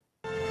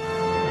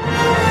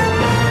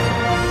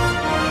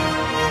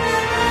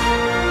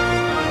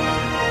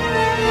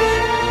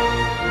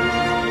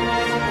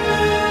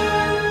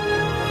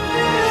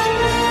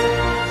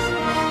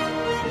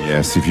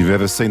Yes, if you've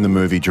ever seen the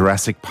movie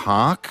Jurassic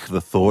Park, the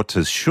thought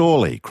has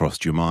surely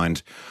crossed your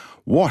mind,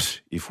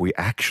 what if we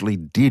actually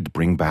did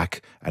bring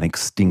back an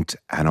extinct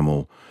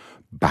animal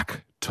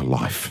back to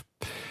life?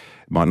 It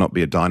might not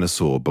be a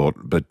dinosaur,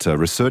 but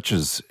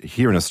researchers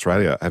here in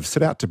Australia have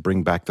set out to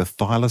bring back the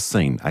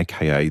thylacine,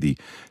 aka the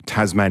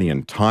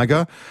Tasmanian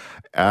tiger,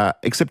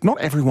 except not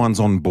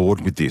everyone's on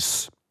board with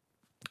this.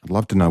 I'd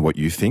love to know what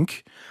you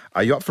think.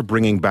 Are you up for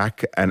bringing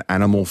back an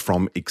animal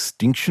from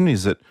extinction?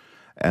 Is it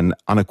an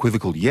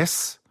unequivocal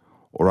yes?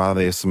 Or are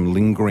there some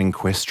lingering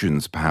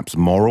questions, perhaps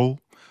moral,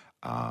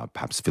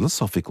 perhaps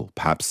philosophical,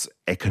 perhaps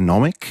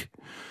economic?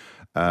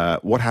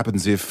 What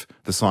happens if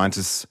the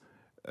scientists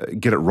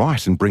get it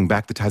right and bring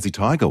back the Tassie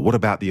tiger? What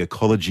about the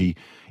ecology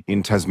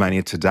in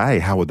Tasmania today?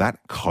 How would that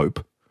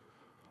cope?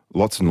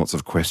 Lots and lots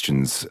of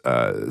questions,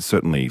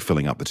 certainly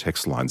filling up the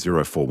text line,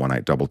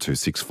 0418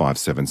 226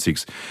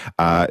 576.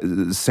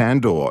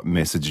 Sandor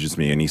messages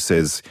me and he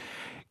says,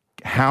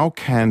 how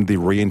can the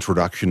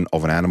reintroduction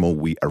of an animal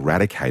we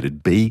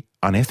eradicated be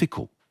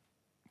unethical?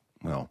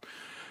 Well,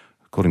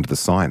 according to the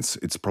science,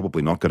 it's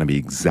probably not going to be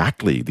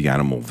exactly the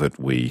animal that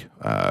we,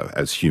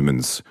 as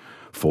humans,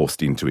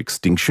 forced into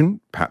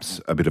extinction,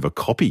 perhaps a bit of a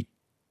copy.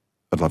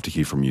 I'd love to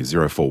hear from you,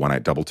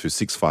 0418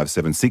 226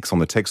 576 on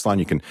the text line.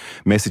 You can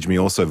message me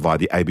also via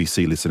the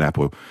ABC Listen app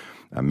or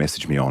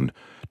message me on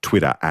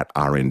Twitter at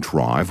RN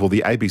Drive. Well,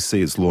 the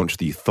ABC has launched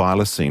the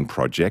Thylacine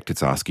Project.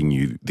 It's asking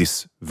you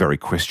this very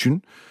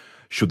question.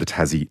 Should the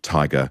Tassie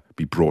tiger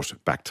be brought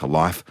back to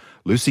life?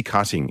 Lucy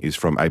Cutting is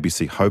from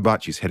ABC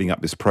Hobart. She's heading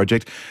up this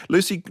project.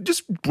 Lucy,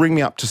 just bring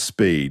me up to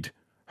speed.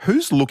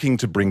 Who's looking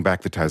to bring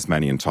back the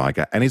Tasmanian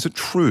tiger? And is it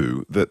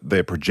true that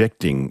they're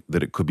projecting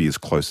that it could be as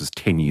close as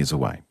 10 years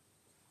away?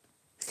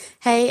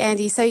 Hey,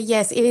 Andy. So,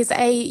 yes, it is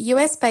a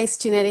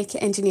US-based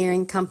genetic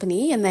engineering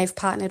company and they've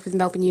partnered with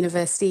Melbourne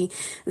University.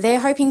 They're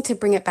hoping to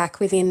bring it back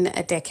within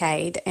a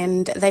decade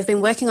and they've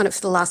been working on it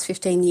for the last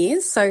 15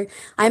 years. So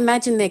I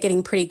imagine they're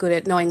getting pretty good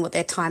at knowing what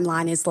their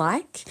timeline is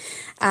like.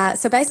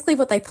 So basically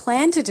what they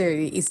plan to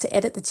do is to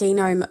edit the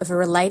genome of a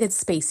related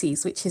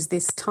species, which is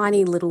this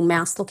tiny little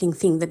mouse-looking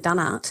thing, the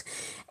dunnart.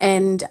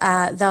 And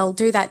they'll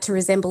do that to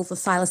resemble the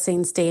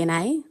thylacine's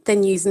DNA,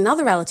 then use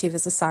another relative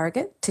as a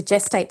surrogate to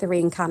gestate the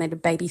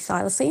reincarnated baby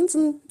thylacines.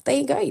 And there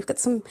you go, you've got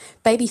some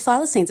baby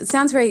thylacines. It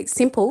sounds very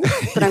simple,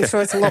 but I'm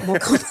sure it's a lot more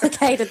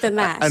complicated than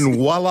that. And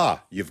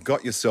voila, you've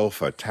got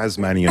yourself a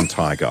Tasmanian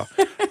tiger,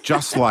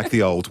 just like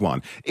the old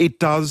one. It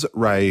does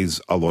raise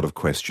a lot of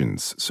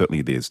questions.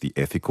 Certainly there's the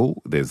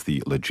ethical, there's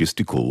the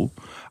logistical.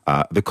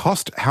 The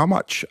cost, how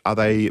much are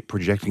they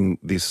projecting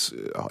this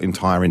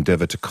entire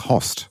endeavour to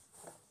cost?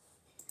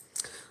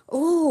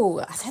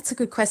 Oh, that's a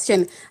good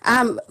question.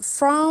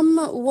 From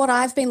what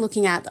I've been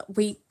looking at,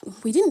 we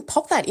didn't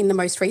pop that in the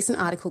most recent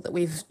article that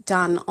we've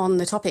done on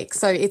the topic.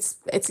 So it's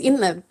in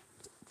the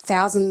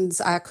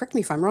thousands. Correct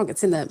me if I'm wrong.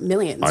 It's in the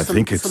millions. I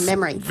think it's from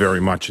memory. Very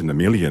much in the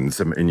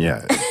millions. I mean,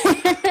 yeah.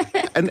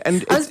 And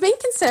I was being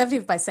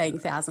conservative by saying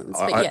thousands,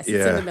 but yes,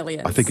 it's in the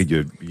millions. I think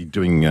you're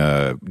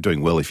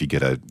doing well if you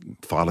get a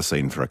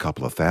thylacine for a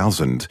couple of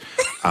thousand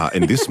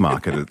in this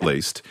market at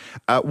least.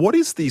 What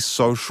is the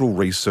social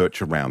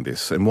research around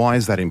this and why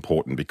is that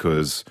important?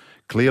 Because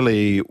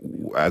clearly,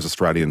 as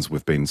Australians,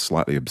 we've been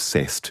slightly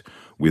obsessed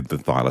with the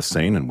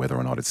thylacine and whether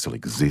or not it still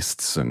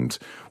exists and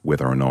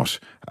whether or not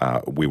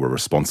we were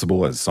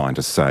responsible, as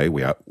scientists say,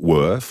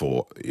 were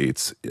for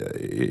its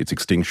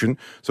extinction.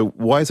 So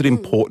why is it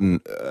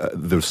important,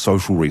 the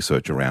social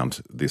research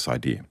around this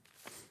idea?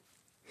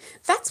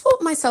 That's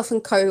what myself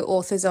and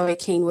co-author Zoe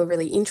Keane were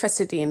really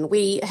interested in.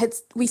 We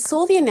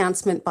saw the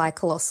announcement by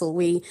Colossal.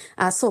 We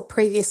saw a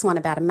previous one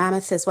about a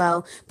mammoth as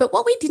well. But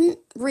what we didn't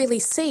really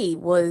see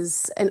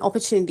was an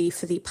opportunity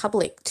for the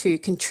public to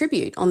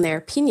contribute on their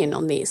opinion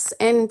on this.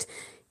 And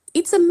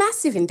it's a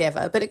massive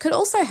endeavour, but it could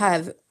also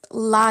have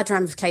large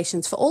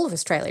ramifications for all of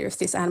Australia if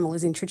this animal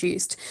is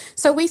introduced.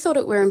 So we thought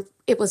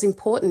it was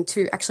important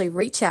to actually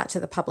reach out to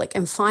the public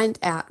and find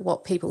out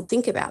what people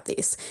think about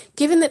this.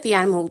 Given that the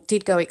animal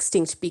did go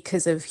extinct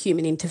because of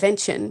human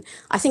intervention,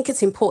 I think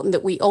it's important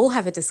that we all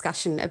have a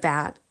discussion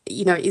about,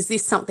 is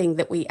this something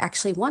that we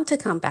actually want to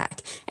come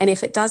back? And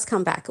if it does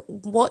come back,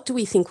 what do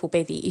we think will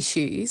be the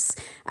issues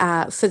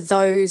for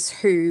those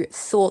who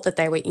thought that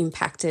they were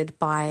impacted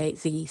by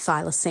the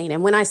thylacine?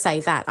 And when I say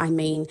that, I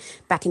mean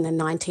back in the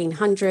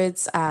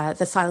 1900s,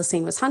 the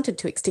thylacine was hunted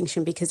to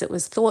extinction because it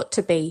was thought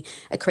to be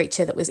a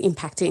creature that was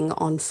impacting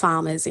on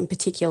farmers in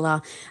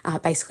particular,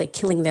 basically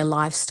killing their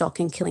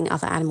livestock and killing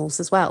other animals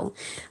as well.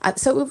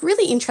 So we're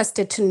really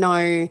interested to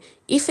know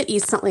if it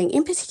is something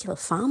in particular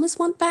farmers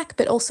want back,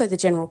 but also the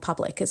general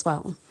public as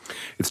well.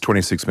 It's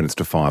 26 minutes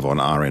to 5 on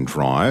RN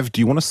Drive. Do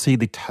you want to see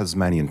the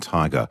Tasmanian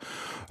tiger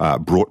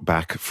brought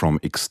back from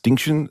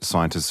extinction?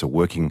 Scientists are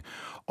working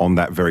on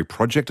that very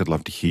project. I'd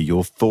love to hear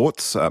your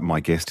thoughts. My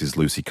guest is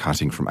Lucy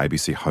Cutting from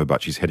ABC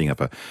Hobart. She's heading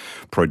up a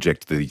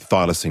project, the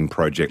Thylacine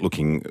Project,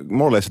 looking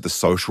more or less at the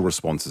social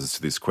responses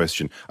to this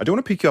question. I do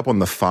want to pick you up on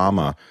the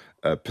farmer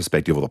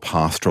perspective or the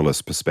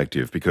pastoralist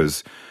perspective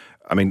because,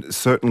 I mean,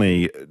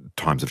 certainly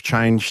times have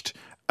changed.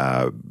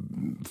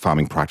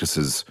 farming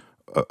practices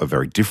are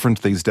very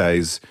different these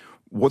days.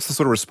 What's the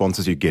sort of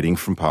responses you're getting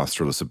from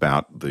pastoralists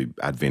about the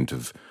advent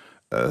of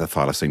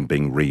thylacine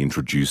being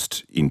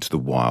reintroduced into the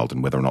wild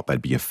and whether or not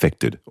they'd be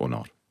affected or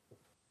not?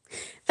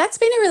 That's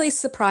been a really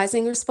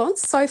surprising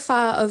response so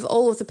far. Of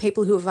all of the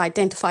people who have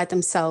identified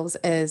themselves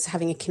as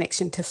having a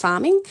connection to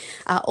farming,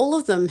 all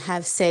of them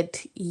have said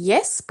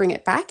yes, bring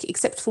it back,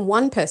 except for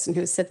one person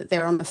who has said that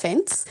they're on the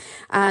fence.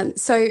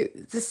 So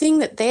the thing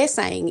that they're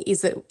saying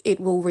is that it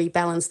will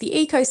rebalance the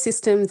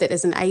ecosystem, that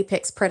as an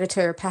apex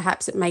predator,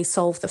 perhaps it may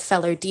solve the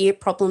fallow deer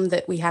problem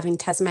that we have in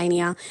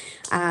Tasmania,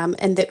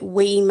 and that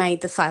we made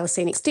the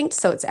thylacine extinct,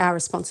 so it's our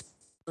responsibility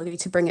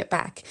to bring it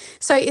back.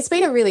 So it's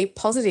been a really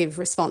positive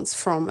response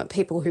from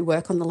people who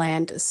work on the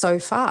land so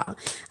far.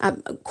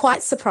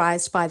 Quite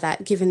surprised by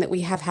that, given that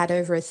we have had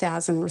over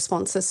 1,000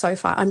 responses so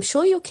far. I'm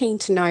sure you're keen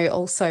to know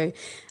also,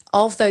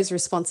 of those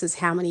responses,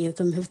 how many of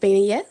them have been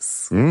a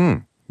yes?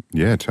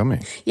 Yeah, tell me.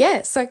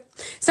 Yeah, so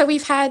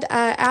we've had,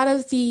 out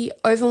of the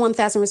over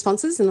 1,000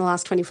 responses in the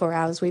last 24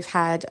 hours, we've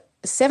had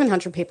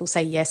 700 people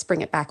say yes,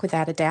 bring it back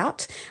without a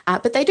doubt.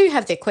 But they do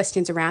have their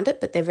questions around it,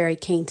 but they're very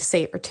keen to see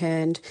it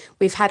returned.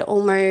 We've had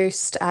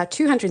almost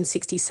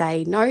 260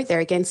 say no,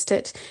 they're against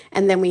it.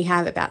 And then we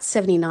have about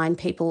 79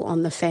 people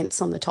on the fence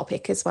on the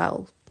topic as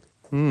well.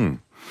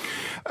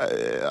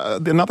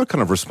 Another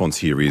kind of response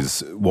here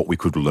is what we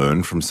could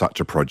learn from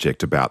such a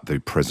project about the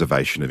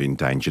preservation of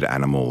endangered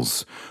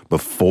animals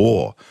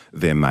before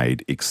they're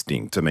made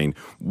extinct. I mean,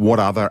 what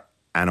other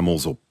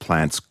animals or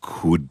plants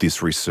could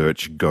this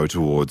research go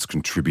towards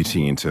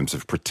contributing in terms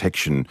of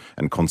protection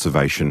and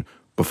conservation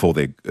before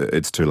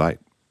it's too late?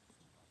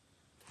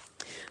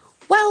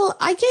 Well,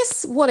 I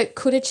guess what it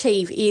could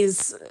achieve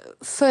is,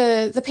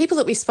 for the people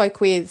that we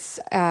spoke with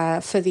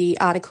for the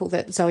article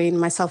that Zoe and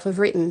myself have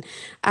written,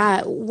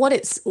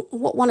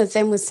 what one of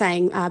them was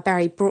saying,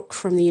 Barry Brook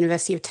from the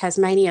University of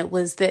Tasmania,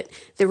 was that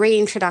the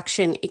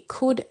reintroduction, it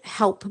could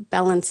help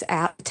balance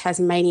out the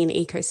Tasmanian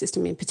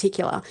ecosystem in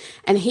particular.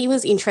 And he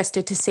was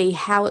interested to see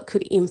how it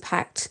could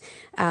impact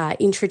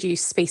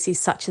introduced species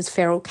such as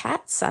feral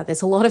cats.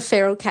 There's a lot of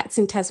feral cats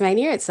in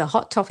Tasmania. It's a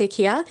hot topic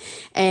here.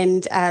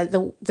 And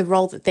the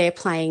role that they're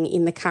playing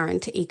in the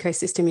current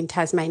ecosystem in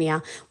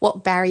Tasmania.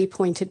 What Barry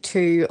pointed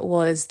to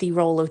was the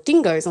role of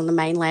dingoes on the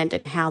mainland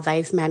and how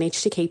they've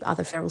managed to keep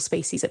other feral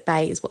species at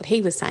bay, is what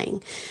he was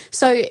saying.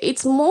 So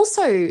it's more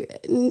so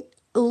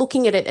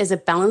looking at it as a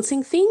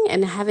balancing thing,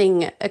 and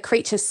having a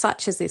creature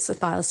such as this, the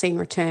thylacine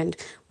returned,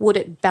 would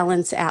it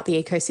balance out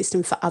the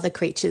ecosystem for other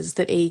creatures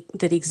that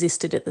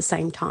existed at the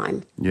same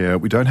time? Yeah,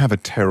 we don't have a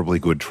terribly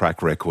good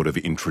track record of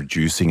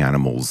introducing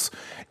animals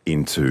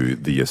into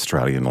the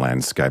Australian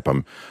landscape.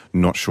 I'm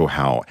not sure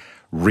how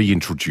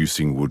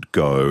reintroducing would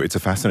go. It's a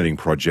fascinating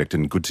project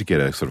and good to get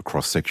a sort of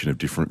cross-section of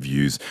different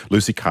views.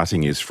 Lucy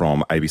Cutting is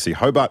from ABC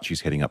Hobart.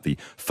 She's heading up the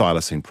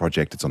Thylacine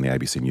Project. It's on the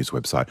ABC News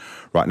website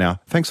right now.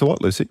 Thanks a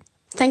lot, Lucy.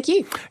 Thank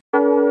you.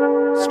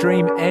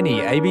 Stream any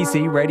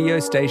ABC radio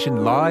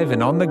station live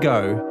and on the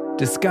go.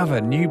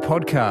 Discover new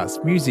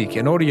podcasts, music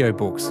and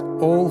audiobooks,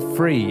 all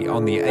free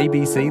on the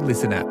ABC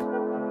Listen app.